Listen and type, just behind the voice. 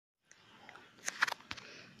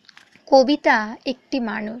কবিতা একটি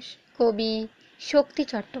মানুষ। কবি শক্তি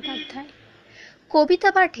চট্টোপাধ্যায়। কবিতা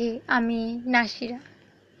পাঠে আমি নাসিরা।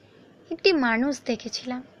 একটি মানুষ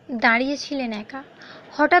দেখেছিলাম, দাঁড়িয়েছিলেন একা।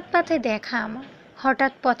 হঠাৎ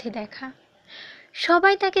পথে দেখা।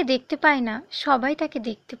 সবাই তাকে দেখতে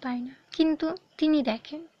পায় না, কিন্তু তিনি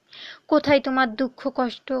দেখেন। কোথায় তোমার দুঃখ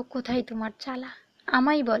কষ্ট, কোথায় তোমার জ্বালা,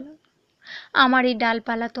 আমায় বলো। আমার এই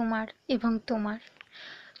ডালপালা তোমার এবং তোমার।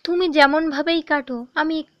 তুমি যেমন ভাবেই কাটো,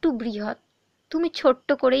 আমি একটু বৃহৎ, তুমি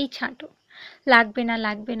ছোট্ট করেই ছাঁটো।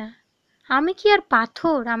 লাগবে না, আমি কি আর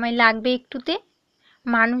পাথর, আমায় লাগবে একটুতে।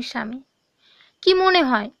 মানুষ আমি। কি মনে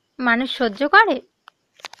হয় মানুষ সহ্য করে?